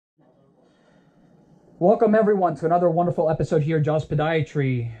Welcome everyone to another wonderful episode here at Doctors of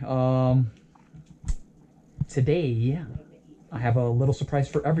Podiatry. Today, I have a little surprise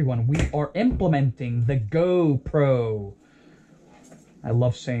for everyone. We are implementing the GOPRO. I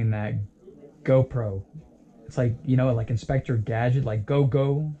love saying that, GOPRO. It's like, you know, like Inspector Gadget, like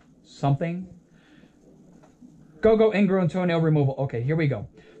go something. Go ingrown toenail removal. Okay, here we go.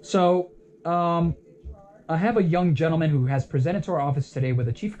 So, I have a young gentleman who has presented to our office today with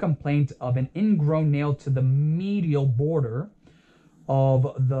a chief complaint of an ingrown nail to the medial border of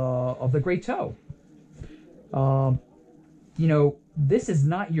the great toe. You know, this is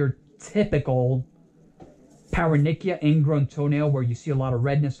not your typical paronychia ingrown toenail where you see a lot of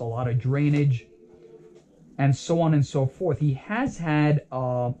redness, a lot of drainage, and so on and so forth. He has had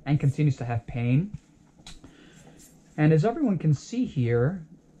and continues to have pain. And as everyone can see here,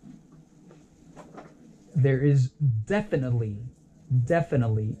 there is definitely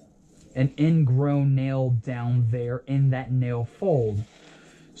an ingrown nail down there in that nail fold.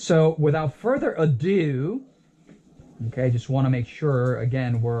 So without further ado, okay, just want to make sure,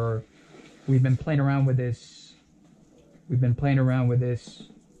 again, we've been playing around with this. We've been playing around with this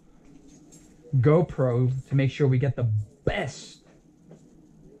GOPRO to make sure we get the best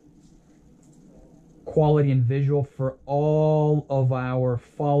quality and visual for all of our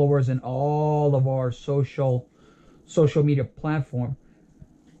followers and all of our social media platform.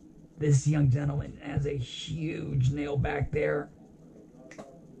 This young gentleman has a huge nail back there,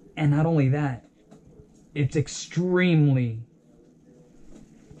 and not only that, it's extremely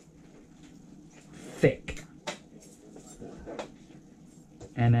thick.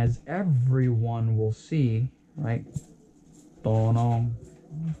 And as everyone will see, right?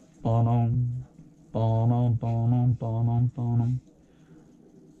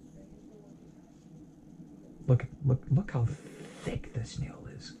 Look how thick this nail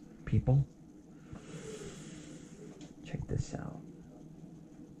is, people. Check this out.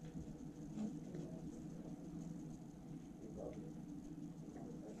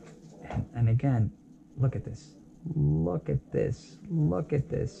 And again, look at this. Look at this. Look at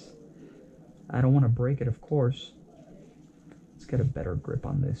this. I don't want to break it, of course. Let's get a better grip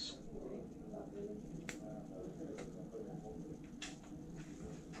on this.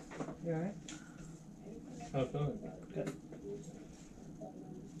 You alright? How's it going? Good.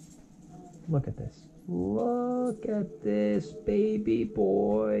 Look at this. Look at this, baby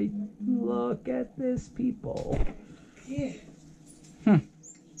boy. Look at this, people. Yeah. So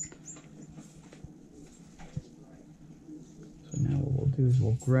now what we'll do is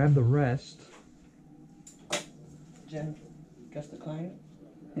we'll grab the rest. Jen, guess the client?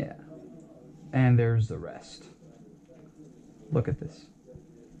 Yeah. And there's the rest. Look at this.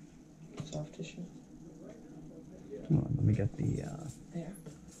 Soft tissue. Hold on, let me get the There.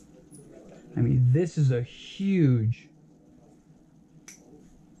 I mean, this is a huge.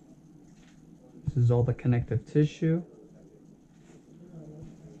 This is all the connective tissue.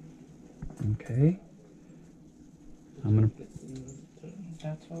 Okay. I'm gonna.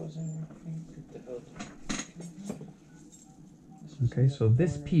 That's what was in your thing. Okay, so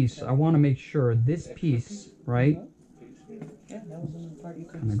this piece, I want to make sure this piece, right? Yeah, that was in the part you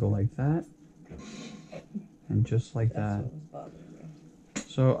couldn't Kind of go like that, and just like that.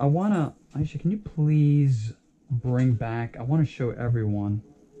 So I want to, Aisha, can you please bring back, I want to show everyone.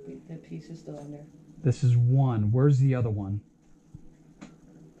 The piece is still in there. This is one. Where's the other one?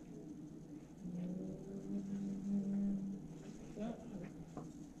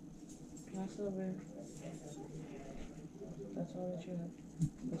 Last over. That's all that you have.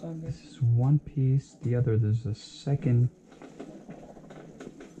 What's on this? This is one piece. The other, there's a second.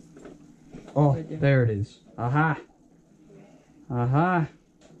 Oh, there it is. Aha. Aha.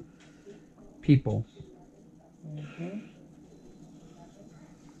 People.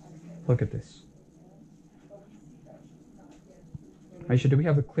 Look at this. Aisha, do we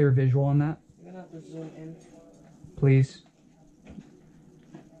have a clear visual on that? You're gonna have to zoom in. Please.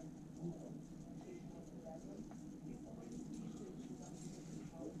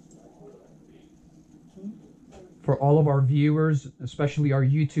 For all of our viewers, especially our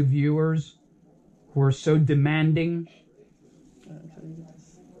YouTube viewers, who are so demanding.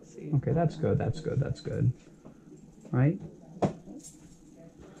 Okay, that's good, that's good, that's good. Right?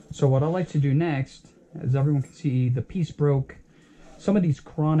 So what I like to do next, as everyone can see, the piece broke. Some of these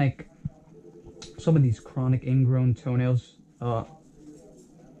chronic ingrown toenails. How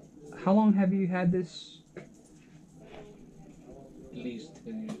long have you had this? At least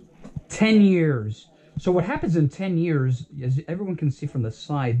 10 years. 10 years. So what happens in 10 years, as everyone can see from the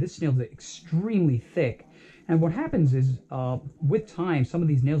side, this nail is extremely thick. And what happens is, with time, some of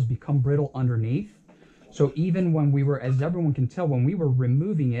these nails become brittle underneath. So even when we were, as everyone can tell, when we were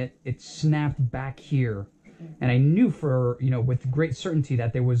removing it, it snapped back here. And I knew for, you know, with great certainty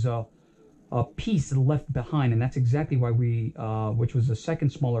that there was a piece left behind, and that's exactly why we, which was the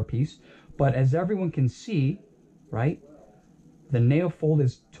second smaller piece. But as everyone can see, right, the nail fold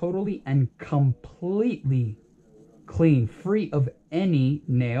is totally and completely clean, free of any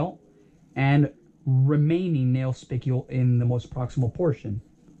nail and remaining nail spicule in the most proximal portion.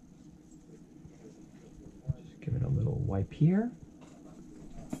 Just give it a little wipe here.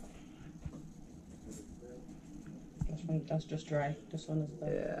 That's just dry. This one is the...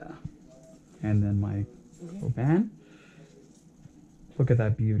 Yeah. And then my little band. Look at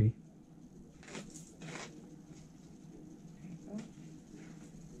that beauty.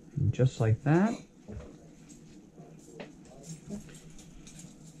 And just like that.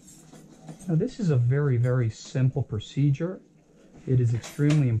 Now this is a very, very simple procedure. It is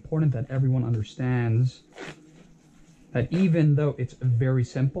extremely important that everyone understands that even though it's very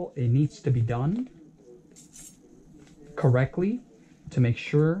simple, it needs to be done correctly to make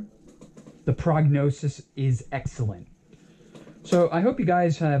sure the prognosis is excellent. So I hope you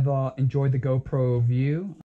guys have enjoyed the GoPro view.